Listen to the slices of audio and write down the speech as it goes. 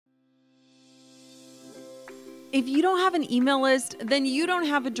If you don't have an email list, then you don't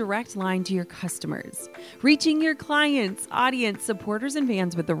have a direct line to your customers. Reaching your clients, audience, supporters, and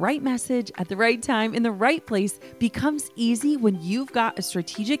fans with the right message at the right time in the right place becomes easy when you've got a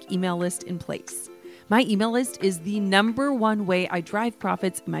strategic email list in place. My email list is the number one way I drive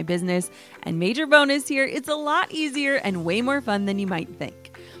profits in my business, and major bonus here, it's a lot easier and way more fun than you might think.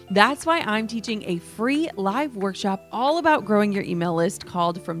 That's why I'm teaching a free live workshop all about growing your email list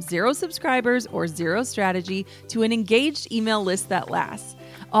called From Zero Subscribers or Zero Strategy to an Engaged Email List That Lasts.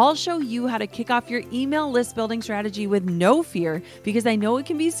 I'll show you how to kick off your email list building strategy with no fear, because I know it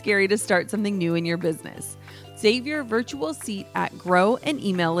can be scary to start something new in your business. Save your virtual seat at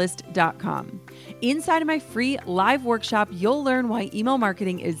growanemaillist.com. Inside of my free live workshop, you'll learn why email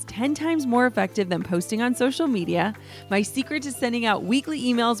marketing is 10 times more effective than posting on social media, my secret to sending out weekly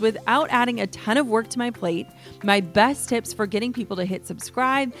emails without adding a ton of work to my plate, my best tips for getting people to hit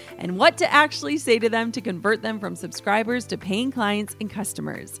subscribe, and what to actually say to them to convert them from subscribers to paying clients and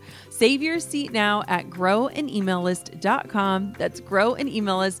customers. Save your seat now at growanemaillist.com. That's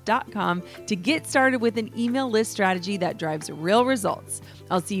growanemaillist.com to get started with an email list strategy that drives real results.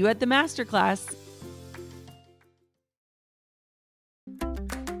 I'll see you at the masterclass.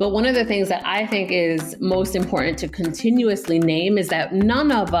 But one of the things that I think is most important to continuously name is that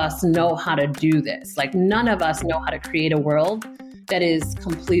none of us know how to do this. Like, none of us know how to create a world that is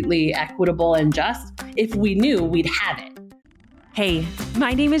completely equitable and just. If we knew, we'd have it. Hey,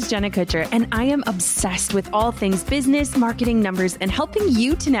 my name is Jenna Kutcher, and I am obsessed with all things business, marketing, numbers, and helping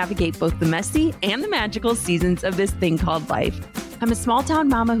you to navigate both the messy and the magical seasons of this thing called life. I'm a small town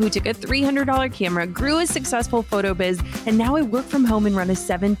mama who took a $300 camera, grew a successful photo biz, and now I work from home and run a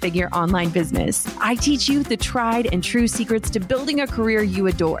 7-figure online business. I teach you the tried and true secrets to building a career you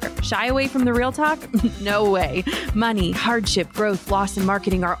adore. Shy away from the real talk? No way. Money, hardship, growth, loss, and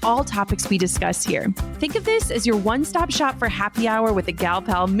marketing are all topics we discuss here. Think of this as your one-stop shop for happy hour with a gal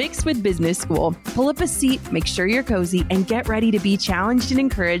pal mixed with business school. Pull up a seat, make sure you're cozy, and get ready to be challenged and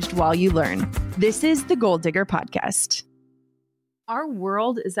encouraged while you learn. This is the Goal Digger Podcast. Our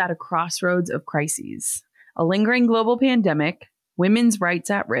world is at a crossroads of crises. A lingering global pandemic, women's rights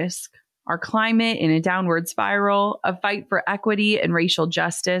at risk, our climate in a downward spiral, a fight for equity and racial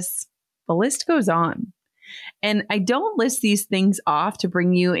justice. The list goes on. And I don't list these things off to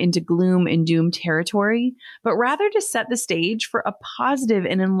bring you into gloom and doom territory, but rather to set the stage for a positive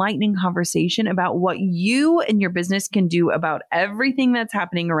and enlightening conversation about what you and your business can do about everything that's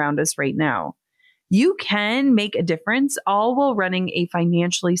happening around us right now. You can make a difference, all while running a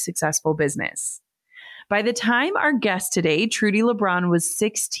financially successful business. By the time our guest today, Trudy LeBron, was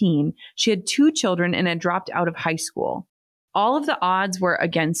 16, she had 2 children and had dropped out of high school. All of the odds were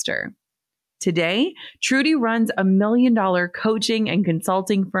against her. Today, Trudy runs a $1 million coaching and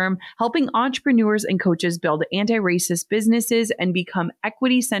consulting firm, helping entrepreneurs and coaches build anti-racist businesses and become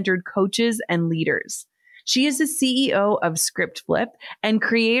equity-centered coaches and leaders. She is the CEO of ScriptFlip and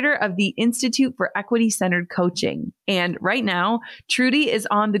creator of the Institute for Equity-Centered Coaching. And right now, Trudy is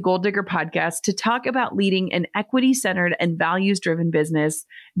on the Goal Digger Podcast to talk about leading an equity-centered and values-driven business,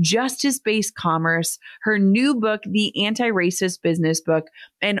 justice-based commerce, her new book, The Anti-Racist Business Book,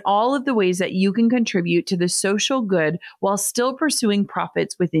 and all of the ways that you can contribute to the social good while still pursuing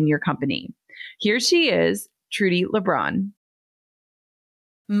profits within your company. Here she is, Trudy LeBron.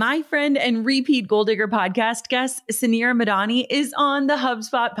 My friend and repeat Goal Digger Podcast guest, Suneera Madhani, is on the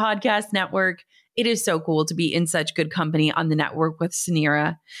HubSpot Podcast Network. It is so cool to be in such good company on the network with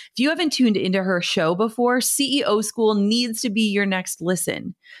Suneera. If you haven't tuned into her show before, CEO School needs to be your next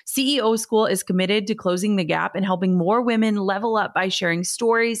listen. CEO School is committed to closing the gap and helping more women level up by sharing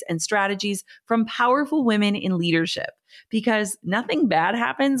stories and strategies from powerful women in leadership. Because nothing bad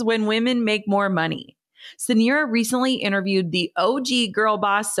happens when women make more money. Suneera recently interviewed the OG girl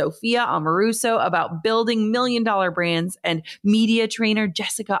boss, Sophia Amoruso, about building $1 million brands, and media trainer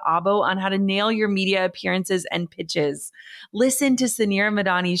Jessica Abo on how to nail your media appearances and pitches. Listen to Suneera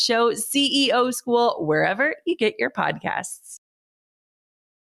Madhani's show, CEO School, wherever you get your podcasts.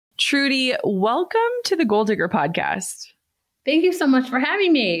 Trudy, welcome to the Goal Digger Podcast. Thank you so much for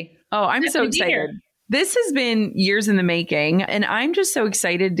having me. Oh, I'm so excited. This has been years in the making, and I'm just so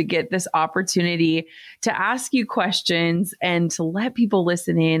excited to get this opportunity to ask you questions and to let people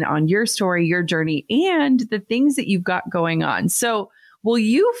listen in on your story, your journey, and the things that you've got going on. So will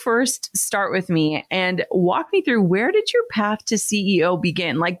you first start with me and walk me through, where did your path to CEO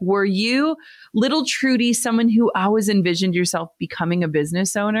begin? Like, were you, little Trudy, someone who always envisioned yourself becoming a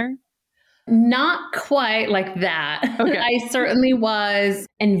business owner? Not quite like that. Okay. I certainly was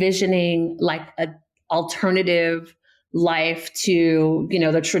envisioning like an alternative life to,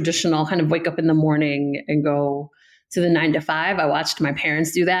 the traditional kind of wake up in the morning and go to the 9 to 5. I watched my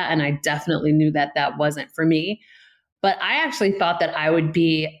parents do that, and I definitely knew that that wasn't for me. But I actually thought that I would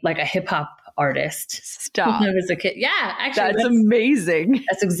be like a hip hop artist. Stop. When I was a kid. Yeah, actually. That's amazing.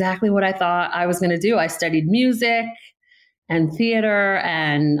 That's exactly what I thought I was going to do. I studied music and theater,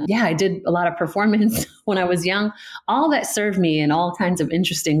 and I did a lot of performance when I was young. All that served me in all kinds of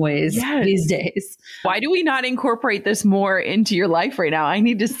interesting ways these days. Why do we not incorporate this more into your life right now? I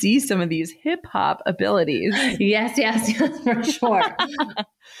need to see some of these hip hop abilities. Yes, for sure.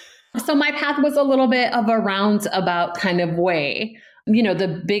 So my path was a little bit of a roundabout kind of way.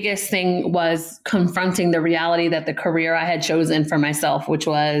 The biggest thing was confronting the reality that the career I had chosen for myself, which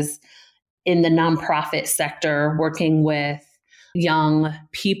was in the nonprofit sector, working with young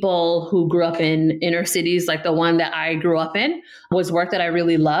people who grew up in inner cities, like the one that I grew up in, was work that I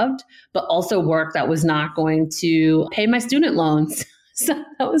really loved, but also work that was not going to pay my student loans. So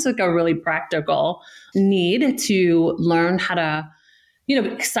that was like a really practical need to learn how to,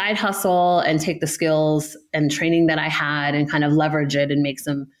 side hustle and take the skills and training that I had and kind of leverage it and make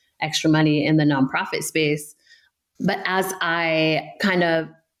some extra money in the nonprofit space. But as I kind of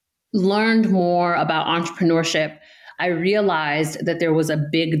learned more about entrepreneurship, I realized that there was a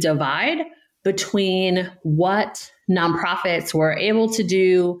big divide between what nonprofits were able to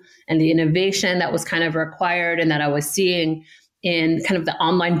do and the innovation that was kind of required and that I was seeing in kind of the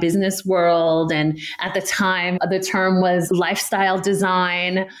online business world. And at the time, the term was lifestyle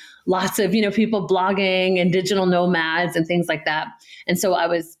design, lots of, people blogging and digital nomads and things like that. And so I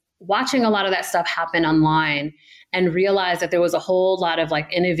was watching a lot of that stuff happen online and realized that there was a whole lot of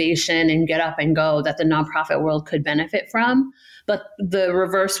like innovation and get up and go that the nonprofit world could benefit from. But the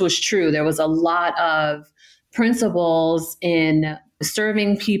reverse was true. There was a lot of principles in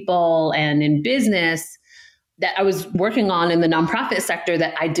serving people and in business that I was working on in the nonprofit sector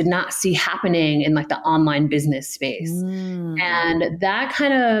that I did not see happening in like the online business space. And that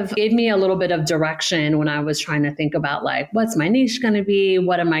kind of gave me a little bit of direction when I was trying to think about like, what's my niche going to be?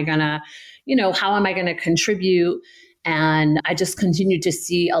 What am I going to, how am I going to contribute? And I just continued to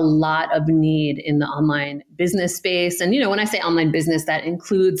see a lot of need in the online business space. And, when I say online business, that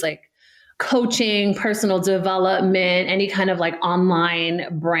includes like coaching, personal development, any kind of like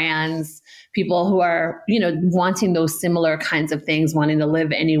online brands, people who are, wanting those similar kinds of things, wanting to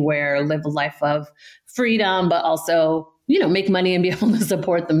live anywhere, live a life of freedom, but also, make money and be able to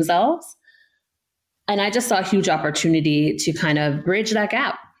support themselves. And I just saw a huge opportunity to kind of bridge that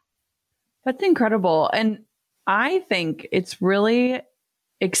gap. That's incredible. And I think it's really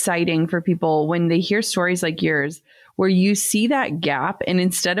exciting for people when they hear stories like yours, where you see that gap and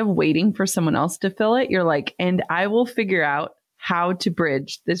instead of waiting for someone else to fill it, you're like, and I will figure out how to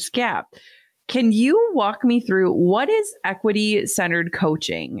bridge this gap. Can you walk me through what is equity-centered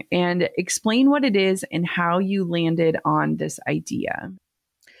coaching and explain what it is and how you landed on this idea?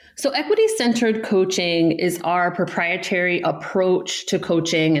 So equity-centered coaching is our proprietary approach to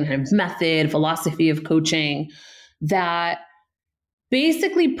coaching and kind of method, philosophy of coaching that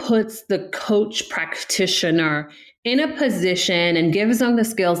basically puts the coach practitioner in a position and gives them the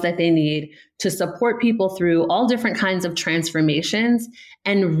skills that they need to support people through all different kinds of transformations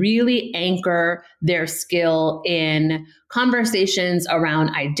and really anchor their skill in conversations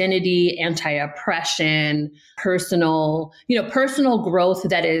around identity, anti-oppression, personal growth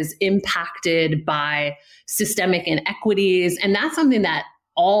that is impacted by systemic inequities. And that's something that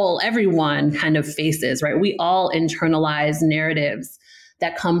everyone kind of faces, right? We all internalize narratives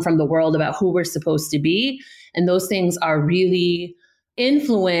that come from the world about who we're supposed to be. And those things are really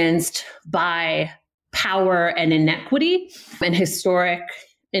influenced by power and inequity and historic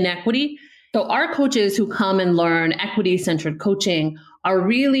inequity. So our coaches who come and learn equity-centered coaching are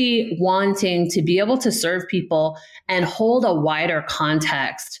really wanting to be able to serve people and hold a wider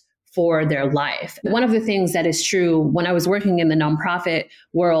context for their life. One of the things that is true when I was working in the nonprofit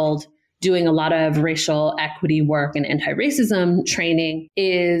world, doing a lot of racial equity work and anti-racism training,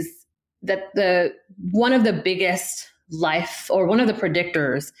 is that one of the biggest one of the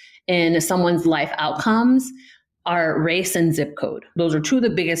predictors in someone's life outcomes are race and zip code. Those are two of the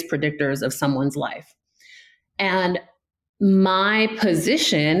biggest predictors of someone's life. And my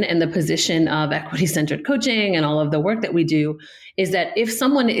position and the position of equity-centered coaching and all of the work that we do is that if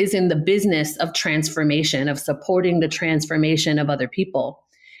someone is in the business of transformation, of supporting the transformation of other people,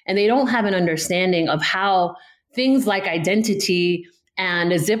 and they don't have an understanding of how things like identity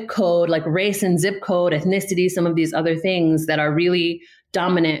and a zip code, like race and zip code, ethnicity, some of these other things that are really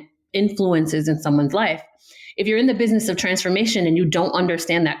dominant influences in someone's life. If you're in the business of transformation and you don't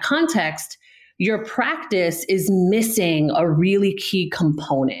understand that context, your practice is missing a really key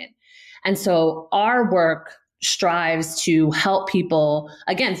component. And so our work strives to help people,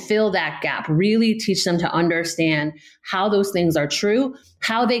 again, fill that gap, really teach them to understand how those things are true,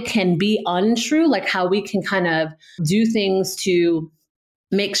 how they can be untrue, like how we can kind of do things to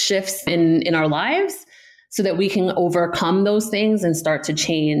make shifts in our lives so that we can overcome those things and start to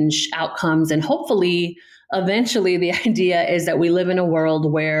change outcomes. And hopefully, eventually, the idea is that we live in a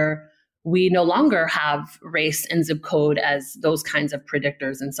world where we no longer have race and zip code as those kinds of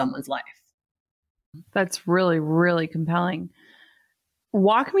predictors in someone's life. That's really, really compelling.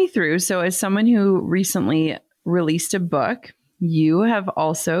 Walk me through. So as someone who recently released a book, you have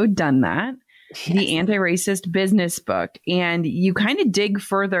also done that, the Anti-Racist Business Book, and you kind of dig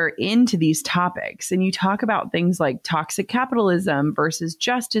further into these topics and you talk about things like toxic capitalism versus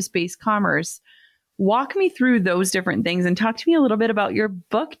justice-based commerce. Walk me through those different things and talk to me a little bit about your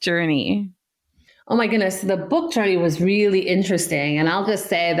book journey. Oh my goodness, the book journey was really interesting. And I'll just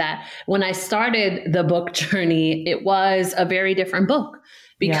say that when I started the book journey, it was a very different book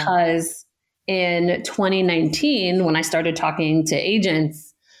because in 2019, when I started talking to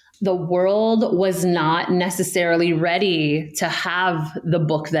agents, the world was not necessarily ready to have the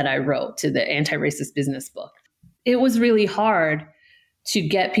book that I wrote, to the Anti-Racist Business Book. It was really hard to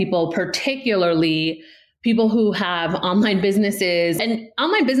get people, particularly people who have online businesses. And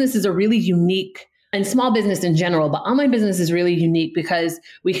online businesses are really unique, and small business in general, but online business is really unique because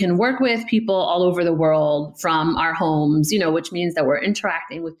we can work with people all over the world from our homes, which means that we're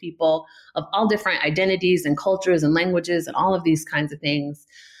interacting with people of all different identities and cultures and languages and all of these kinds of things.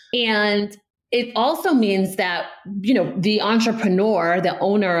 And it also means that, the entrepreneur, the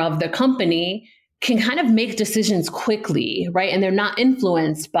owner of the company, can kind of make decisions quickly, right? And they're not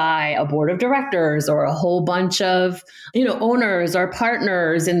influenced by a board of directors or a whole bunch of, owners or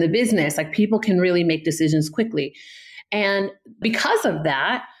partners in the business. Like, people can really make decisions quickly. And because of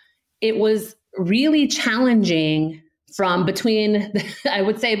that, it was really challenging from between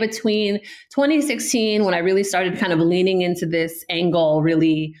 2016, when I really started kind of leaning into this angle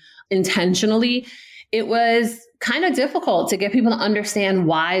really intentionally, it was kind of difficult to get people to understand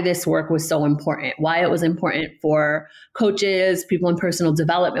why this work was so important, why it was important for coaches, people in personal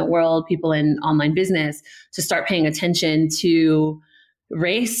development world, people in online business to start paying attention to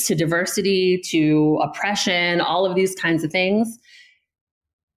race, to diversity, to oppression, all of these kinds of things.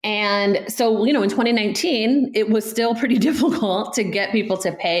 And so, in 2019, it was still pretty difficult to get people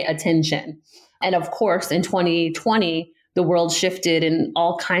to pay attention. And of course, in 2020, the world shifted in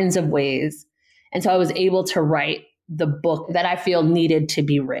all kinds of ways. And so I was able to write the book that I feel needed to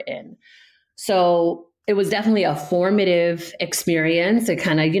be written. So it was definitely a formative experience. It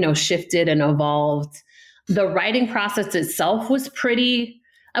kind of, shifted and evolved. The writing process itself was pretty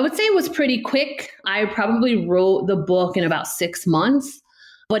quick. I probably wrote the book in about 6 months,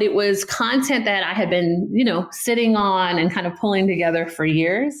 but it was content that I had been, sitting on and kind of pulling together for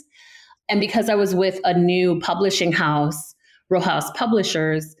years. And because I was with a new publishing house, Row House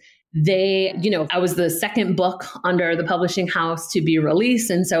Publishers, I was the second book under the publishing house to be released.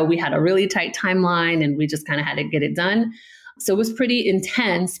 And so we had a really tight timeline and we just kind of had to get it done. So it was pretty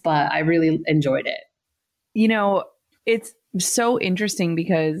intense, but I really enjoyed it. It's so interesting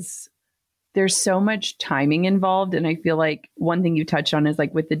because there's so much timing involved. And I feel like one thing you touched on is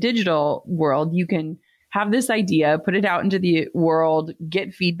like with the digital world, you can have this idea, put it out into the world,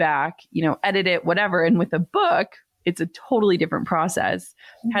 get feedback, edit it, whatever. And with a book, it's a totally different process,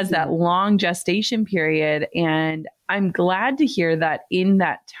 has that long gestation period. And I'm glad to hear that in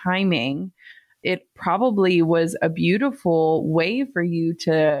that timing, it probably was a beautiful way for you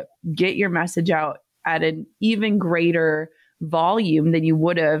to get your message out at an even greater volume than you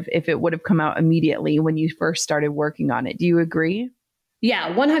would have if it would have come out immediately when you first started working on it. Do you agree?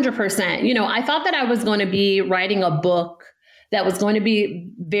 Yeah, 100%. I thought that I was going to be writing a book that was going to be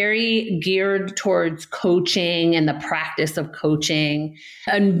very geared towards coaching and the practice of coaching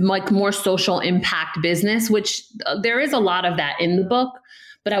and like more social impact business, which there is a lot of that in the book.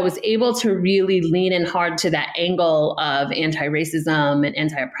 But I was able to really lean in hard to that angle of anti-racism and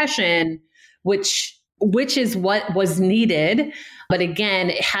anti-oppression, which is what was needed. But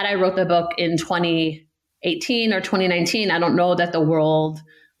again, had I wrote the book in 2018 or 2019, I don't know that the world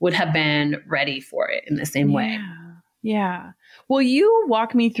would have been ready for it in the same way. Yeah. Will you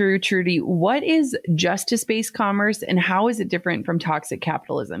walk me through, Trudy, what is justice-based commerce and how is it different from toxic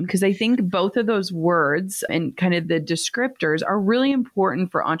capitalism? Because I think both of those words and kind of the descriptors are really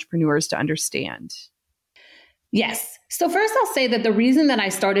important for entrepreneurs to understand. Yes. So first I'll say that the reason that I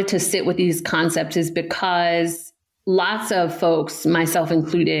started to sit with these concepts is because lots of folks, myself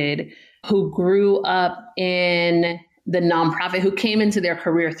included, who grew up in the nonprofit, who came into their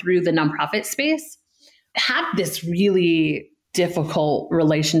career through the nonprofit space, had this really difficult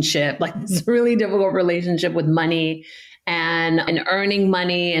relationship, with money and earning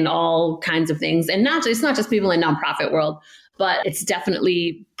money and all kinds of things. And it's not just people in nonprofit world, but it's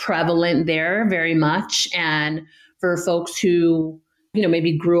definitely prevalent there very much. And for folks who,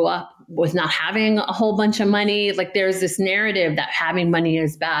 maybe grew up with not having a whole bunch of money, like there's this narrative that having money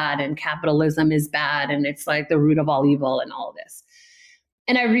is bad and capitalism is bad and it's like the root of all evil and all of this.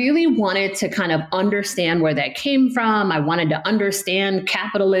 And I really wanted to kind of understand where that came from. I wanted to understand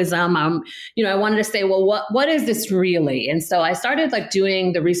capitalism. I wanted to say, well, what is this really? And so I started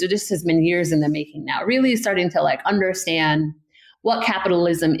doing the research. This has been years in the making now, really starting to understand what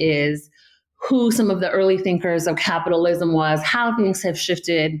capitalism is, who some of the early thinkers of capitalism was, how things have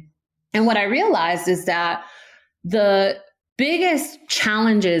shifted. And what I realized is that the biggest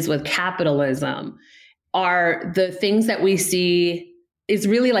challenges with capitalism are the things that we see is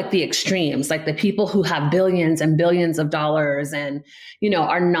really the extremes, like the people who have billions and billions of dollars and,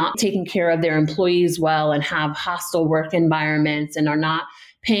 are not taking care of their employees well and have hostile work environments and are not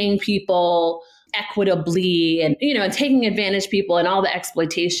paying people equitably and, and taking advantage of people and all the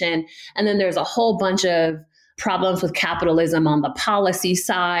exploitation. And then there's a whole bunch of problems with capitalism on the policy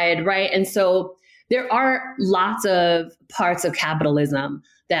side, right? And so there are lots of parts of capitalism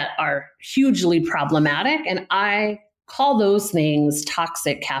that are hugely problematic. And I call those things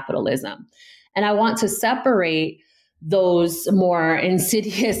toxic capitalism. And I want to separate those more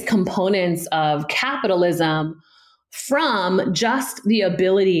insidious components of capitalism from just the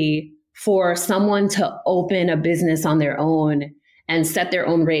ability for someone to open a business on their own and set their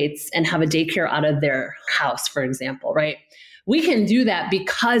own rates and have a daycare out of their house, for example, right? We can do that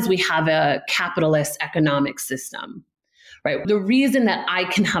because we have a capitalist economic system. Right. The reason that I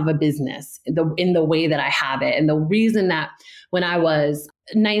can have a business in the way that I have it, and the reason that when I was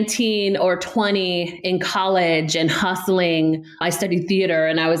 19 or 20 in college and hustling, I studied theater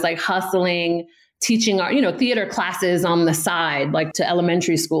and I was hustling, teaching our, theater classes on the side, to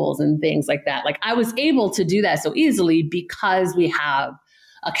elementary schools and things like that. I was able to do that so easily because we have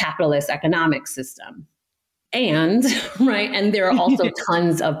a capitalist economic system. And right. And there are also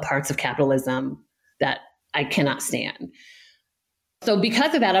tons of parts of capitalism that I cannot stand. So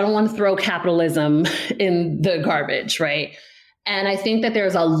because of that, I don't want to throw capitalism in the garbage, right? And I think that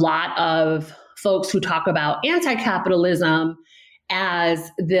there's a lot of folks who talk about anti-capitalism as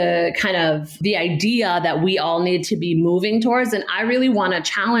the idea that we all need to be moving towards. And I really want to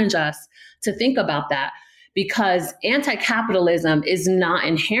challenge us to think about that, because anti-capitalism is not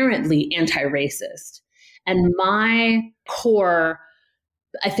inherently anti-racist. And my core,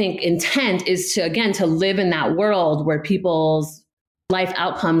 I think, intent is to live in that world where people's life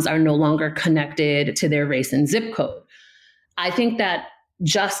outcomes are no longer connected to their race and zip code. I think that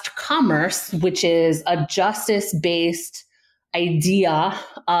just commerce, which is a justice-based idea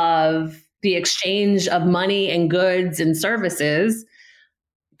of the exchange of money and goods and services,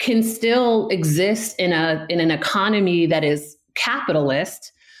 can still exist in an economy that is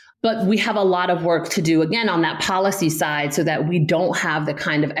capitalist. But we have a lot of work to do, again, on that policy side so that we don't have the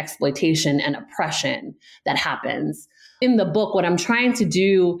kind of exploitation and oppression that happens. In the book, what I'm trying to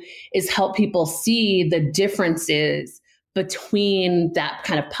do is help people see the differences between that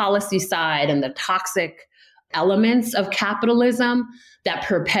kind of policy side and the toxic elements of capitalism that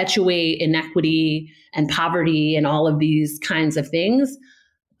perpetuate inequity and poverty and all of these kinds of things,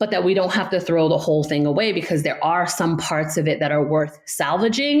 but that we don't have to throw the whole thing away, because there are some parts of it that are worth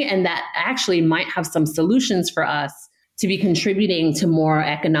salvaging and that actually might have some solutions for us to be contributing to more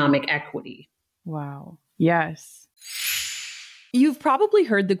economic equity. Wow. Yes. You've probably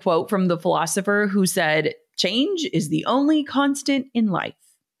heard the quote from the philosopher who said, "Change is the only constant in life."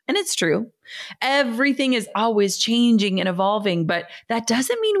 And it's true. Everything is always changing and evolving, but that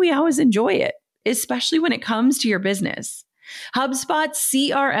doesn't mean we always enjoy it, especially when it comes to your business. HubSpot's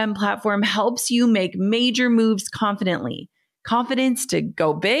CRM platform helps you make major moves confidently. Confidence to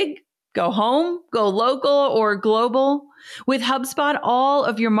go big, go home, go local, or global. With HubSpot, all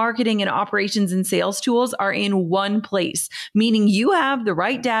of your marketing and operations and sales tools are in one place, meaning you have the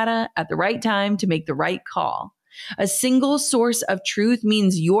right data at the right time to make the right call. A single source of truth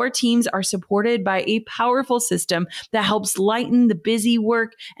means your teams are supported by a powerful system that helps lighten the busy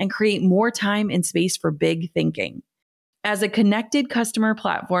work and create more time and space for big thinking. As a connected customer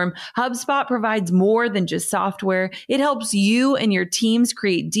platform, HubSpot provides more than just software. It helps you and your teams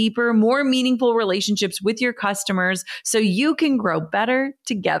create deeper, more meaningful relationships with your customers so you can grow better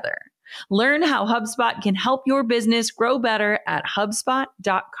together. Learn how HubSpot can help your business grow better at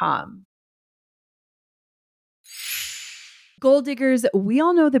HubSpot.com. Goal diggers, we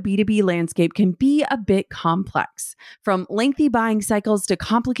all know the B2B landscape can be a bit complex. From lengthy buying cycles to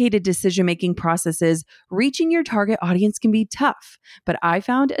complicated decision-making processes, reaching your target audience can be tough. But I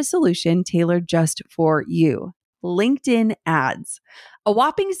found a solution tailored just for you. LinkedIn ads. A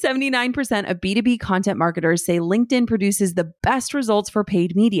whopping 79% of B2B content marketers say LinkedIn produces the best results for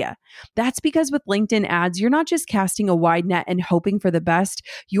paid media. That's because with LinkedIn ads, you're not just casting a wide net and hoping for the best,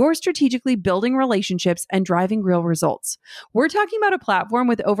 you're strategically building relationships and driving real results. We're talking about a platform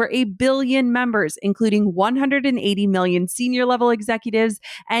with over 1 billion members, including 180 million senior level executives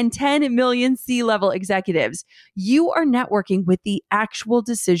and 10 million C-level executives. You are networking with the actual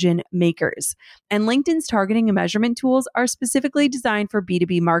decision makers. And LinkedIn's targeting and measurement tools are specifically designed for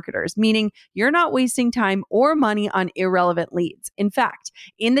B2B marketers, meaning you're not wasting time or money on irrelevant leads. In fact,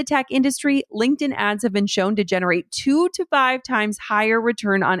 in the tech industry, LinkedIn ads have been shown to generate 2 to 5 times higher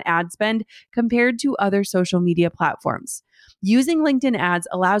return on ad spend compared to other social media platforms. Using LinkedIn ads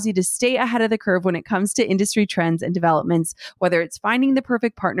allows you to stay ahead of the curve when it comes to industry trends and developments, whether it's finding the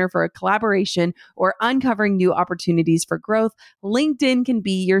perfect partner for a collaboration or uncovering new opportunities for growth. LinkedIn can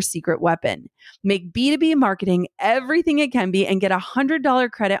be your secret weapon. Make B2B marketing everything it can be and get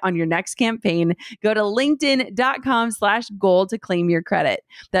 $100 credit on your next campaign. Go to linkedin.com/goal to claim your credit.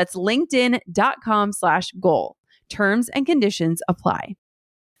 That's linkedin.com/goal. Terms and conditions apply.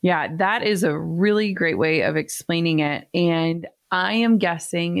 Yeah, that is a really great way of explaining it. And I am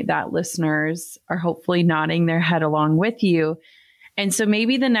guessing that listeners are hopefully nodding their head along with you. And so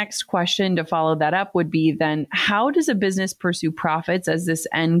maybe the next question to follow that up would be then, how does a business pursue profits as this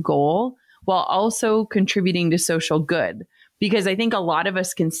end goal while also contributing to social good? Because I think a lot of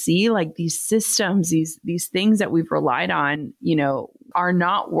us can see like these systems, these things that we've relied on, are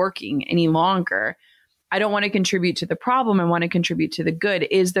not working any longer. I don't want to contribute to the problem. I want to contribute to the good.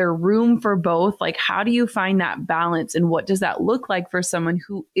 Is there room for both? Like, how do you find that balance? And what does that look like for someone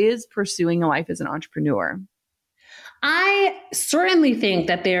who is pursuing a life as an entrepreneur? I certainly think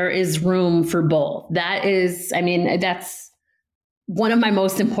that there is room for both. That's one of my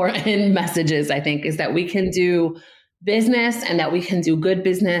most important messages, I think, is that we can do business and that we can do good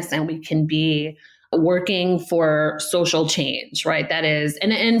business and we can be working for social change, right? That is,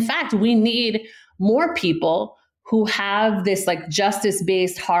 and in fact, we need more people who have this like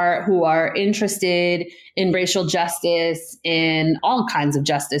justice-based heart, who are interested in racial justice, in all kinds of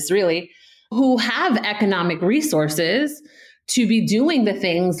justice, really, who have economic resources to be doing the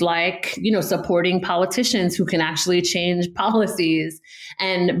things like, supporting politicians who can actually change policies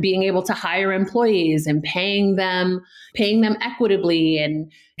and being able to hire employees and paying them equitably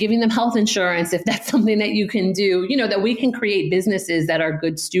and giving them health insurance if that's something that you can do, that we can create businesses that are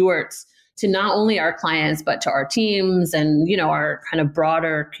good stewards to not only our clients, but to our teams and, our kind of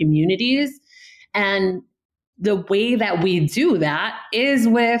broader communities. And the way that we do that is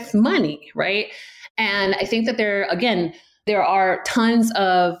with money, right? And I think that there are tons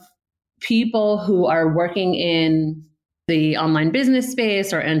of people who are working in the online business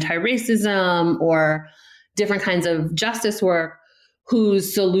space or anti-racism or different kinds of justice work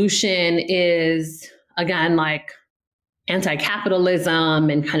whose solution is, again, like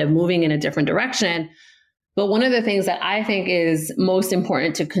anti-capitalism and kind of moving in a different direction. But one of the things that I think is most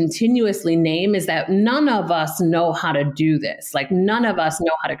important to continuously name is that none of us know how to do this. Like none of us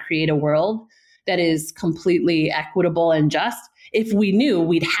know how to create a world that is completely equitable and just. If we knew,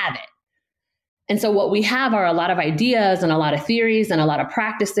 we'd have it. And so what we have are a lot of ideas and a lot of theories and a lot of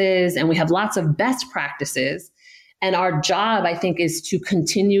practices, and we have lots of best practices. And our job, I think, is to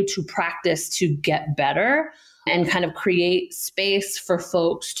continue to practice to get better and kind of create space for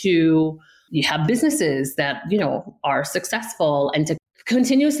folks to have businesses that, are successful and to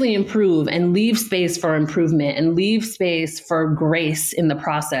continuously improve and leave space for improvement and leave space for grace in the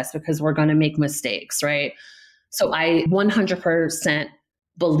process because we're going to make mistakes, right? So I 100%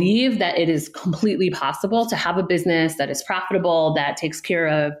 believe that it is completely possible to have a business that is profitable, that takes care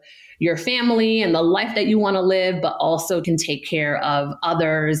of your family and the life that you want to live, but also can take care of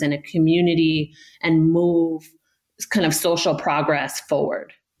others and a community and move kind of social progress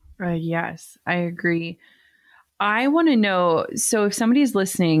forward. Yes, I agree. I want to know, so if somebody's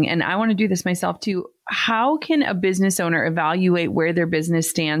listening, and I want to do this myself too, how can a business owner evaluate where their business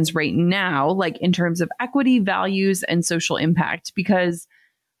stands right now, like in terms of equity, values, and social impact? Because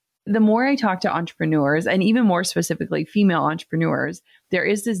the more I talk to entrepreneurs, and even more specifically female entrepreneurs, there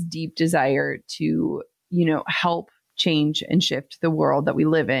is this deep desire to, help change and shift the world that we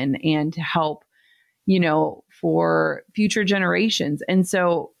live in and to help, for future generations. And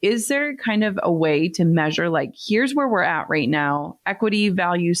so is there kind of a way to measure, like, here's where we're at right now, equity,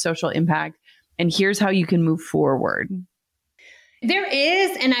 value, social impact, and here's how you can move forward? There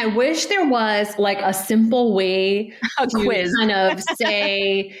is, and I wish there was like a simple way A to quiz. kind of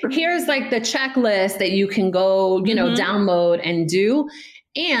say, here's like the checklist that you can go, download and do.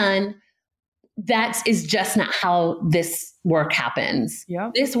 And that is just not how this work happens.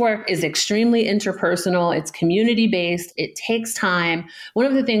 Yep. This work is extremely interpersonal. It's community based. It takes time. One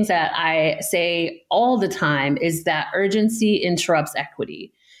of the things that I say all the time is that urgency interrupts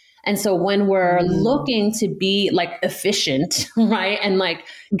equity. And so when we're looking to be like efficient, right? And like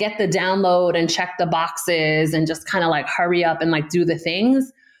get the download and check the boxes and just kind of like hurry up and like do the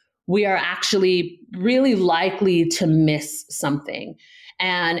things, we are actually really likely to miss something.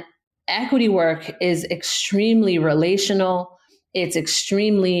 And equity work is extremely relational. It's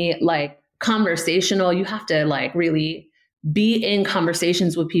extremely like conversational. You have to like really be in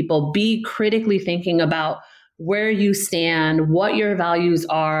conversations with people, be critically thinking about where you stand, what your values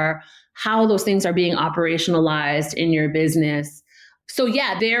are, how those things are being operationalized in your business. So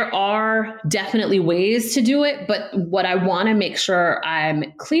yeah, there are definitely ways to do it. But what I want to make sure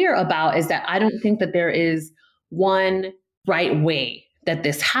I'm clear about is that I don't think that there is one right way that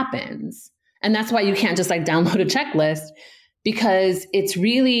this happens. And that's why you can't just like download a checklist, because it's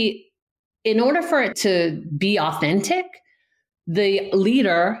really, in order for it to be authentic, the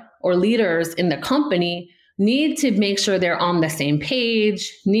leader or leaders in the company need to make sure they're on the same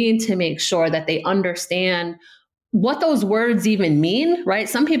page, need to make sure that they understand what those words even mean, right?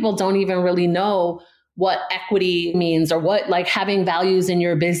 Some people don't even really know what equity means or what like having values in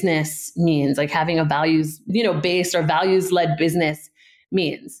your business means, like having a values, based or values-led business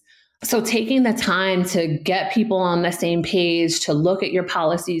means. So taking the time to get people on the same page, to look at your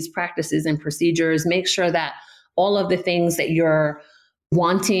policies, practices, and procedures, make sure that all of the things that you're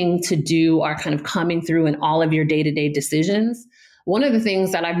wanting to do are kind of coming through in all of your day-to-day decisions. One of the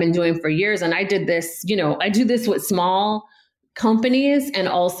things that I've been doing for years, and I did this, I do this with small companies and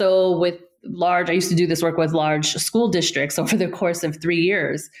also with I used to do this work with large school districts over the course of 3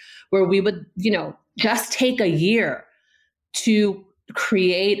 years, where we would, just take a year to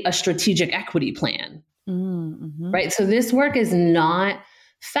create a strategic equity plan, right? So this work is not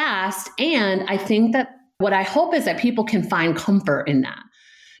fast. And I think that what I hope is that people can find comfort in that,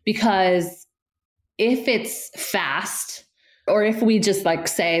 because if it's fast, or if we just like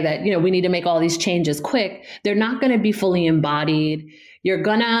say that, we need to make all these changes quick, they're not going to be fully embodied. You're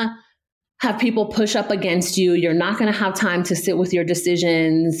going to have people push up against you. You're not going to have time to sit with your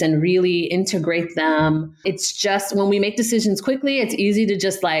decisions and really integrate them. It's just when we make decisions quickly, it's easy to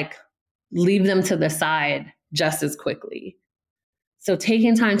just like leave them to the side just as quickly. So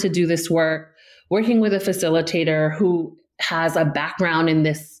taking time to do this work, working with a facilitator who has a background in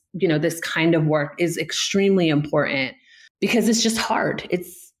this, this kind of work is extremely important, because it's just hard.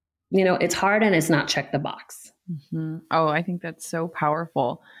 It's, it's hard and it's not check the box. Mm-hmm. Oh, I think that's so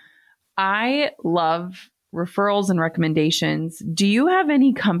powerful. I love referrals and recommendations. Do you have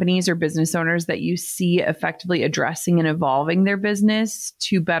any companies or business owners that you see effectively addressing and evolving their business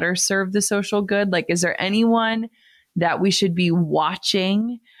to better serve the social good? Like, is there anyone that we should be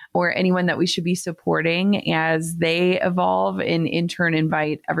watching or anyone that we should be supporting as they evolve and in turn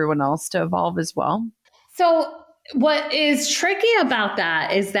invite everyone else to evolve as well? So what is tricky about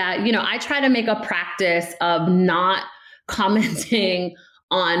that is that, I try to make a practice of not commenting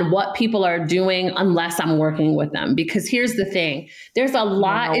on what people are doing unless I'm working with them. Because here's the thing, there's a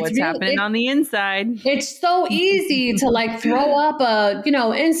lot. What's happening on the inside. It's so easy to like throw up a,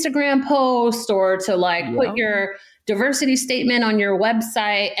 Instagram post or to like put your diversity statement on your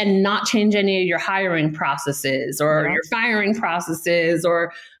website and not change any of your hiring processes or your firing processes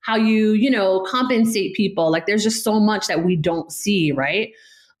or how you, compensate people. Like there's just so much that we don't see, right?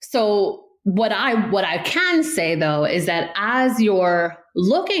 So what I can say though is that as you're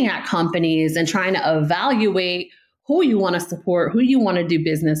looking at companies and trying to evaluate who you want to support, who you want to do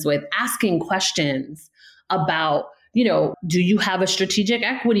business with, asking questions about, do you have a strategic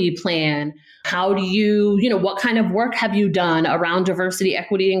equity plan? How do you, what kind of work have you done around diversity,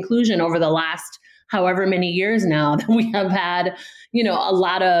 equity, inclusion over the last however many years now that we have had, a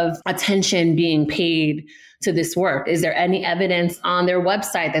lot of attention being paid to this work? Is there any evidence on their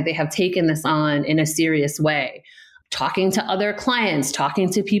website that they have taken this on in a serious way? Talking to other clients, talking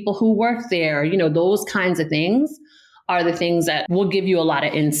to people who work there, those kinds of things are the things that will give you a lot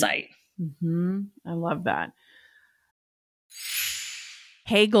of insight. Mm-hmm. I love that.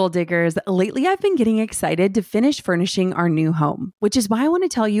 Hey, Goal Diggers. Lately, I've been getting excited to finish furnishing our new home, which is why I want to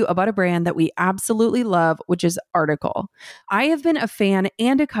tell you about a brand that we absolutely love, which is Article. I have been a fan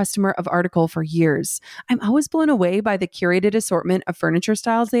and a customer of Article for years. I'm always blown away by the curated assortment of furniture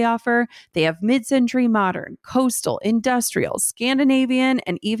styles they offer. They have mid-century modern, coastal, industrial, Scandinavian,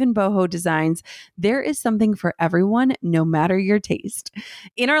 and even boho designs. There is something for everyone, no matter your taste.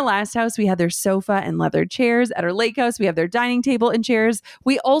 In our last house, we had their sofa and leather chairs. At our lake house, we have their dining table and chairs.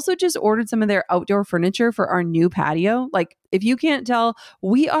 We also just ordered some of their outdoor furniture for our new patio. Like, if you can't tell,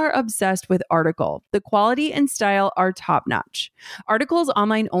 we are obsessed with Article. The quality and style are top notch. Article's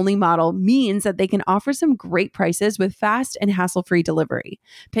online only model means that they can offer some great prices with fast and hassle-free delivery.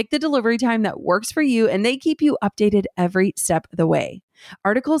 Pick the delivery time that works for you, and they keep you updated every step of the way.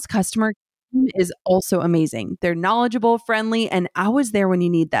 Article's customer is also amazing. They're knowledgeable, friendly, and always there when you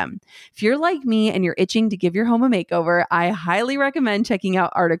need them. If you're like me and you're itching to give your home a makeover, I highly recommend checking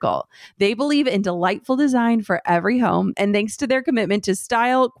out Article. They believe in delightful design for every home, and thanks to their commitment to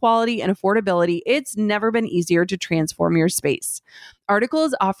style, quality, and affordability, it's never been easier to transform your space. Article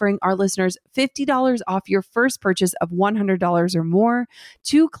is offering our listeners $50 off your first purchase of $100 or more.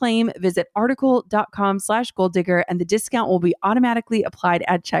 To claim, visit article.com/goaldigger and the discount will be automatically applied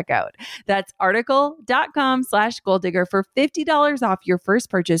at checkout. That's article.com/goaldigger for $50 off your first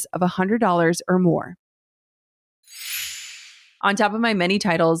purchase of $100 or more. On top of my many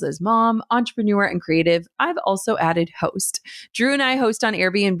titles as mom, entrepreneur, and creative, I've also added host. Drew and I host on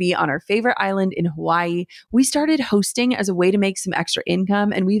Airbnb on our favorite island in Hawaii. We started hosting as a way to make some extra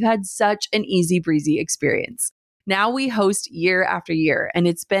income, and we've had such an easy breezy experience. Now we host year after year, and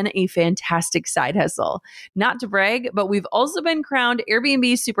it's been a fantastic side hustle. Not to brag, but we've also been crowned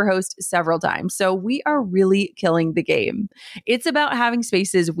Airbnb Superhost several times, so we are really killing the game. It's about having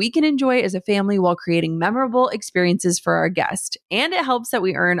spaces we can enjoy as a family while creating memorable experiences for our guests, and it helps that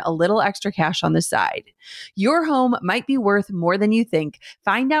we earn a little extra cash on the side. Your home might be worth more than you think.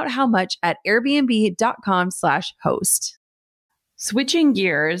 Find out how much at airbnb.com/host. Switching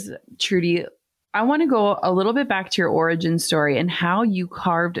gears, Trudy, I want to go a little bit back to your origin story and how you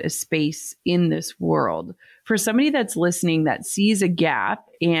carved a space in this world. For somebody that's listening that sees a gap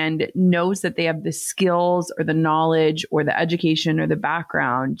and knows that they have the skills or the knowledge or the education or the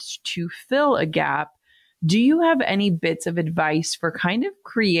background to fill a gap, do you have any bits of advice for kind of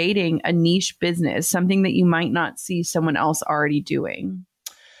creating a niche business, something that you might not see someone else already doing?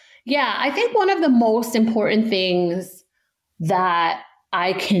 Yeah, I think one of the most important things that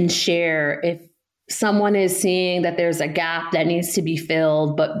I can share if someone is seeing that there's a gap that needs to be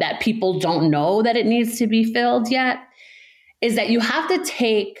filled, but that people don't know that it needs to be filled yet, is that you have to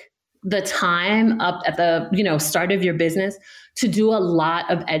take the time up at the start of your business to do a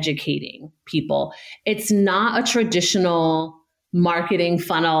lot of educating people. It's not a traditional marketing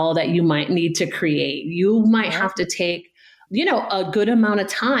funnel that you might need to create. You might have to take a good amount of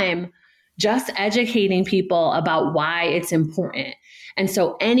time just educating people about why it's important. And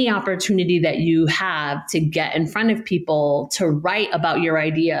so any opportunity that you have to get in front of people, to write about your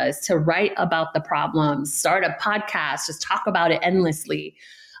ideas, to write about the problems, start a podcast, just talk about it endlessly,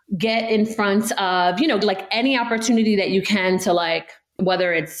 get in front of, like any opportunity that you can to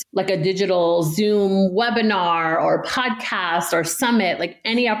whether it's like a digital Zoom webinar or podcast or summit, like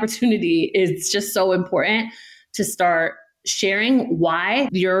any opportunity is just so important to start sharing why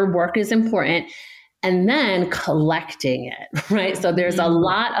your work is important. And then collecting it, right? So there's a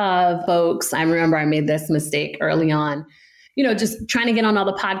lot of folks, I remember I made this mistake early on, just trying to get on all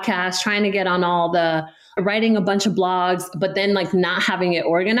the podcasts, trying to get on all the writing a bunch of blogs, but then not having it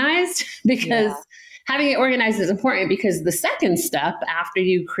organized because having it organized is important, because the second step after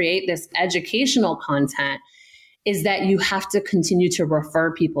you create this educational content is that you have to continue to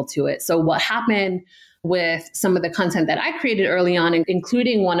refer people to it. So what happened with some of the content that I created early on,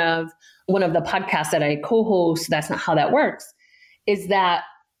 including one of the podcasts that I co-host, That's Not How That Works, is that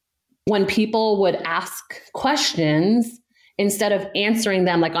when people would ask questions, instead of answering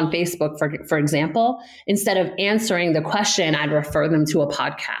them like on Facebook, for example, instead of answering the question, I'd refer them to a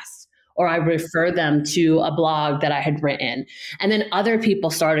podcast or I'd refer them to a blog that I had written. And then other people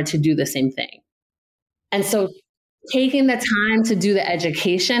started to do the same thing. And so taking the time to do the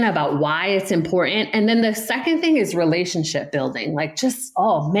education about why it's important. And then the second thing is relationship building.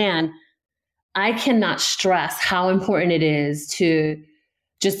 Oh man, I cannot stress how important it is to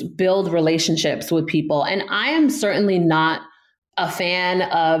just build relationships with people. And I am certainly not a fan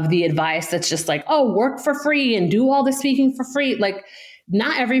of the advice that's just work for free and do all the speaking for free.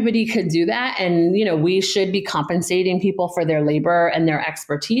 Not everybody could do that. And, we should be compensating people for their labor and their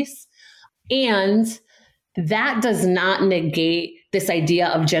expertise. And that does not negate this idea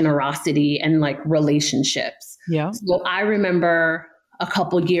of generosity and like relationships. Yeah. So I remember a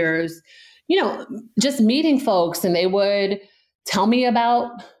couple years, just meeting folks, and they would tell me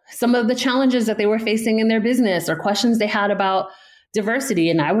about some of the challenges that they were facing in their business or questions they had about diversity.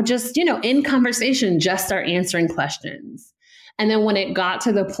 And I would just, in conversation, just start answering questions. And then when it got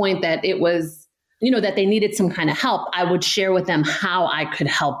to the point that it was, that they needed some kind of help, I would share with them how I could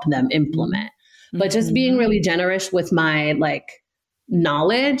help them implement. But just being really generous with my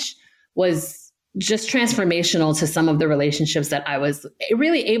knowledge was just transformational to some of the relationships that I was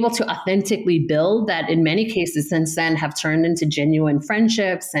really able to authentically build, that in many cases since then have turned into genuine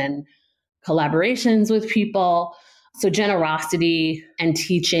friendships and collaborations with people. So generosity and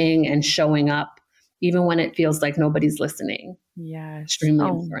teaching and showing up, even when it feels like nobody's listening. Yes. Extremely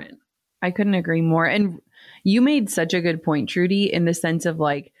important. I couldn't agree more. And you made such a good point, Trudy, in the sense of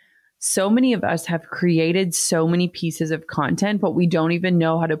so many of us have created so many pieces of content, but we don't even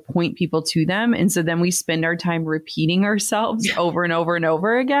know how to point people to them. And so then we spend our time repeating ourselves over and over and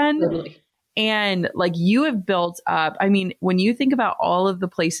over again. Totally. And you have built up, when you think about all of the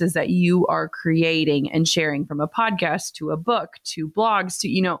places that you are creating and sharing, from a podcast to a book to blogs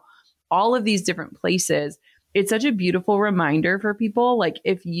to, all of these different places, it's such a beautiful reminder for people.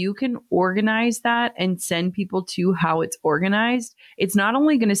 If you can organize that and send people to how it's organized, it's not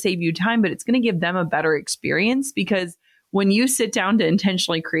only going to save you time, but it's going to give them a better experience. Because when you sit down to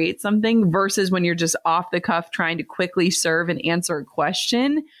intentionally create something versus when you're just off the cuff trying to quickly serve and answer a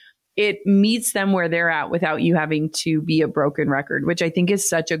question, it meets them where they're at without you having to be a broken record, which I think is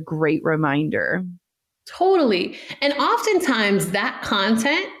such a great reminder. Totally. And oftentimes that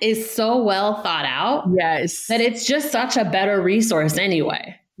content is so well thought out. Yes. That it's just such a better resource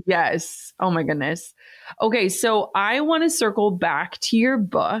anyway. Yes. Oh my goodness. Okay. So I want to circle back to your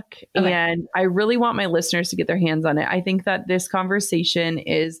book, and I really want my listeners to get their hands on it. I think that this conversation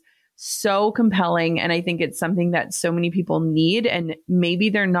is so compelling, and I think it's something that so many people need, and maybe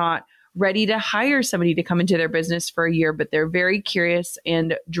they're not ready to hire somebody to come into their business for a year, but they're very curious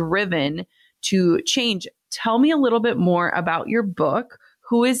and driven to change. Tell me a little bit more about your book.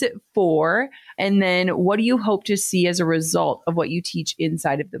 Who is it for? And then what do you hope to see as a result of what you teach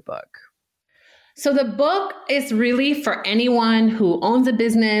inside of the book? So the book is really for anyone who owns a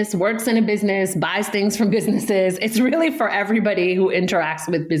business, works in a business, buys things from businesses. It's really for everybody who interacts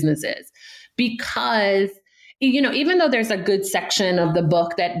with businesses, because even though there's a good section of the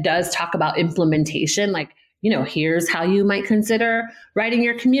book that does talk about implementation, here's how you might consider writing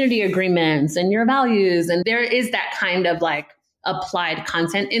your community agreements and your values. And there is that kind of applied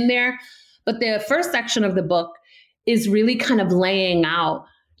content in there. But the first section of the book is really kind of laying out,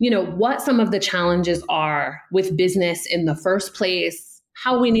 what some of the challenges are with business in the first place,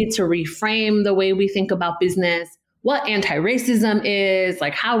 how we need to reframe the way we think about business, what anti-racism is,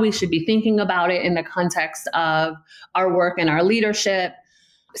 how we should be thinking about it in the context of our work and our leadership.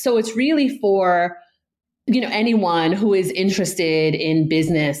 So it's really for anyone who is interested in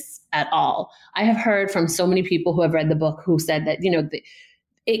business at all. I have heard from so many people who have read the book who said that,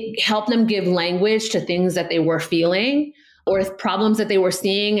 it helped them give language to things that they were feeling or problems that they were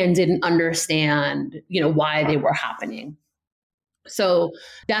seeing and didn't understand, why they were happening. So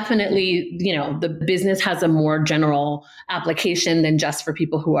definitely, the business has a more general application than just for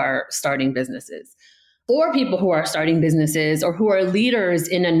people who are starting businesses. For people who are starting businesses or who are leaders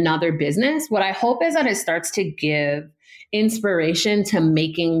in another business, what I hope is that it starts to give inspiration to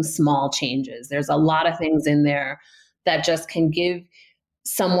making small changes. There's a lot of things in there that just can give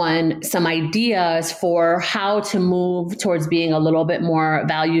someone some ideas for how to move towards being a little bit more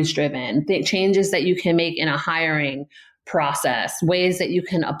values driven, changes that you can make in a hiring process, ways that you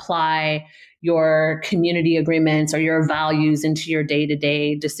can apply your community agreements or your values into your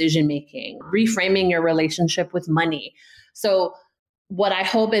day-to-day decision making, reframing your relationship with money. So what I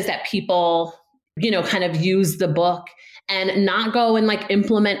hope is that people, kind of use the book and not go and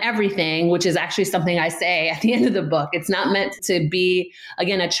implement everything, which is actually something I say at the end of the book. It's not meant to be,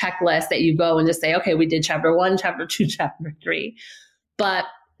 again, a checklist that you go and just say, okay, we did chapter 1, chapter 2, chapter 3, but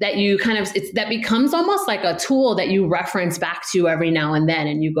that you that becomes almost like a tool that you reference back to every now and then.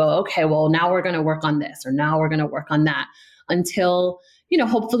 And you go, okay, well, now we're going to work on this, or now we're going to work on that, until,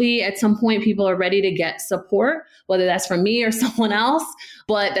 hopefully at some point people are ready to get support, whether that's from me or someone else,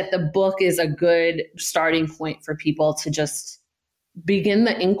 but that the book is a good starting point for people to just begin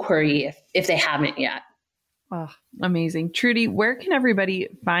the inquiry if they haven't yet. Oh, amazing. Trudy, where can everybody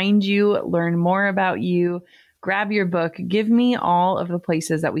find you, learn more about you, grab your book? Give me all of the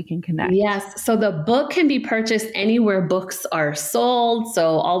places that we can connect. Yes. So the book can be purchased anywhere books are sold.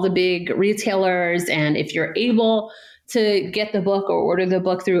 So all the big retailers. And if you're able to get the book or order the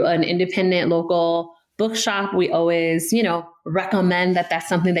book through an independent local bookshop, we always, recommend that that's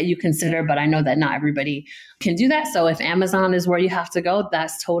something that you consider, but I know that not everybody can do that. So if Amazon is where you have to go,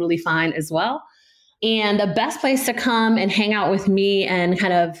 that's totally fine as well. And the best place to come and hang out with me and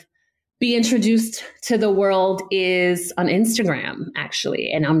kind of be introduced to the world is on Instagram,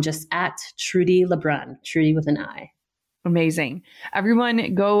 actually. And I'm just at Trudy Lebrun, Trudy with an I. Amazing.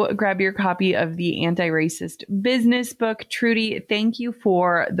 Everyone, go grab your copy of the Anti-Racist Business book. Trudy, thank you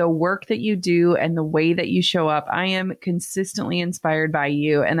for the work that you do and the way that you show up. I am consistently inspired by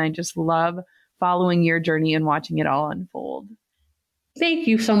you, and I just love following your journey and watching it all unfold. Thank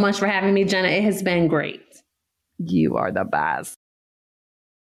you so much for having me, Jenna. It has been great. You are the best.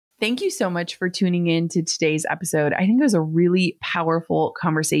 Thank you so much for tuning in to today's episode. I think it was a really powerful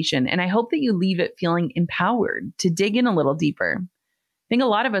conversation, and I hope that you leave it feeling empowered to dig in a little deeper. I think a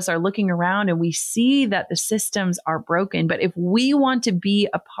lot of us are looking around and we see that the systems are broken, but if we want to be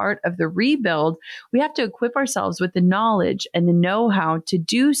a part of the rebuild, we have to equip ourselves with the knowledge and the know-how to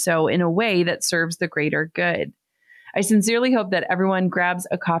do so in a way that serves the greater good. I sincerely hope that everyone grabs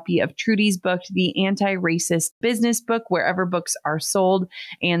a copy of Trudy's book, The Anti-Racist Business Book, wherever books are sold,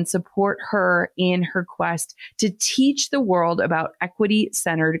 and support her in her quest to teach the world about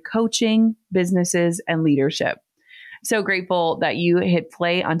equity-centered coaching, businesses, and leadership. So grateful that you hit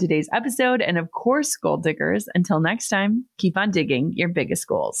play on today's episode. And of course, Goal Diggers, until next time, keep on digging your biggest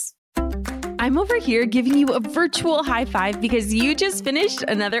goals. I'm over here giving you a virtual high five because you just finished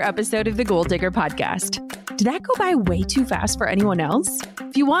another episode of the Goal Digger podcast. Did that go by way too fast for anyone else?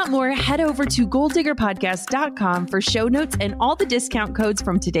 If you want more, head over to goaldiggerpodcast.com for show notes and all the discount codes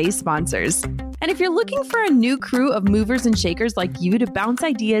from today's sponsors. And if you're looking for a new crew of movers and shakers like you to bounce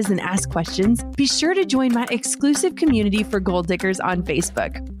ideas and ask questions, be sure to join my exclusive community for Goal Diggers on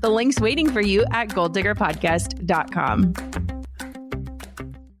Facebook. The link's waiting for you at goaldiggerpodcast.com.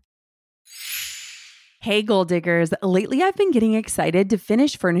 Hey, Goal Diggers. Lately, I've been getting excited to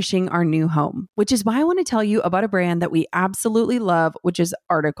finish furnishing our new home, which is why I want to tell you about a brand that we absolutely love, which is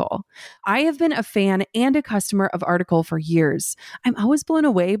Article. I have been a fan and a customer of Article for years. I'm always blown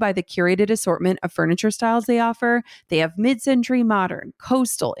away by the curated assortment of furniture styles they offer. They have mid-century modern,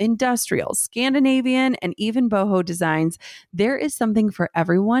 coastal, industrial, Scandinavian, and even boho designs. There is something for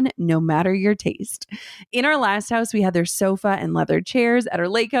everyone, no matter your taste. In our last house, we had their sofa and leather chairs. At our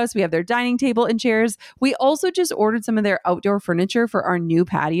lake house, we have their dining table and chairs. We also just ordered some of their outdoor furniture for our new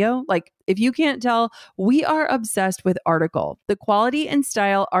patio. Like, if you can't tell, we are obsessed with Article. The quality and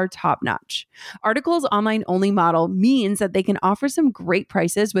style are top notch. Article's online only model means that they can offer some great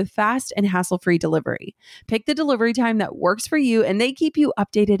prices with fast and hassle-free delivery. Pick the delivery time that works for you, and they keep you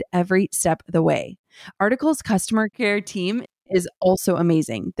updated every step of the way. Article's customer care team is also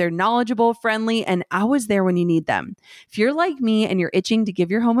amazing. They're knowledgeable, friendly, and always there when you need them. If you're like me and you're itching to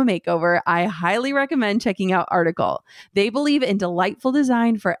give your home a makeover, I highly recommend checking out Article. They believe in delightful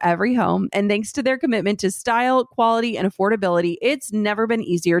design for every home, and thanks to their commitment to style, quality, and affordability, it's never been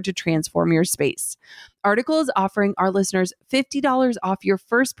easier to transform your space. Article is offering our listeners $50 off your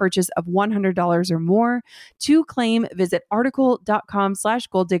first purchase of $100 or more. To claim, visit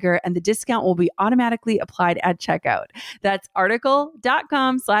article.com/goaldigger and the discount will be automatically applied at checkout. That's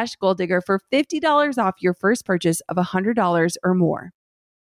article.com/goaldigger for $50 off your first purchase of $100 or more.